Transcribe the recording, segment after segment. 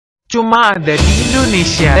Cuma ada di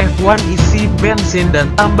Indonesia. F1 isi bensin dan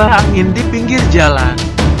tambah angin di pinggir jalan.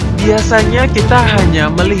 Biasanya kita hanya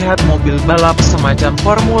melihat mobil balap semacam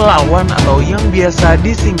Formula One atau yang biasa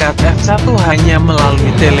disingkat F1 hanya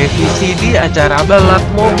melalui televisi di acara balap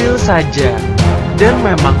mobil saja. Dan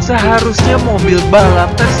memang seharusnya mobil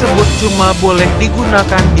balap tersebut cuma boleh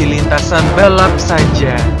digunakan di lintasan balap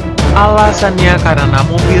saja. Alasannya karena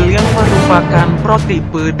mobil yang merupakan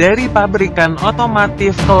prototipe dari pabrikan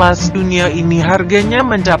otomotif kelas dunia ini harganya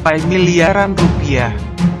mencapai miliaran rupiah.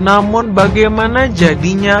 Namun bagaimana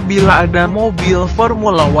jadinya bila ada mobil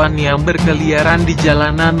Formula One yang berkeliaran di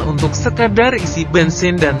jalanan untuk sekedar isi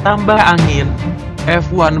bensin dan tambah angin?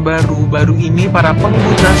 F1 baru-baru ini para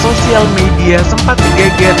pengguna sosial media sempat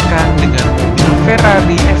digegerkan dengan mobil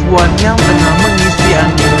Ferrari F1 yang tengah mengisi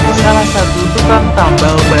angin di salah satu tukang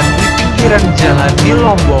tambal ban di pinggiran jalan di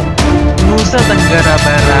Lombok, Nusa Tenggara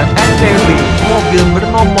Barat, NTB. Mobil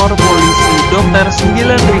bernomor polisi Dokter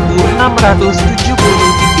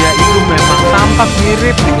 9673 itu memang tampak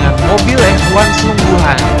mirip dengan mobil F1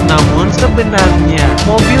 sungguhan. Namun sebenarnya,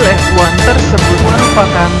 mobil F1 tersebut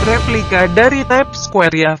merupakan replika dari Type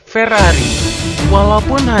Square Ferrari.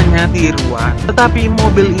 Walaupun hanya tiruan, tetapi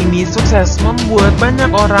mobil ini sukses membuat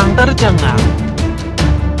banyak orang tercengang.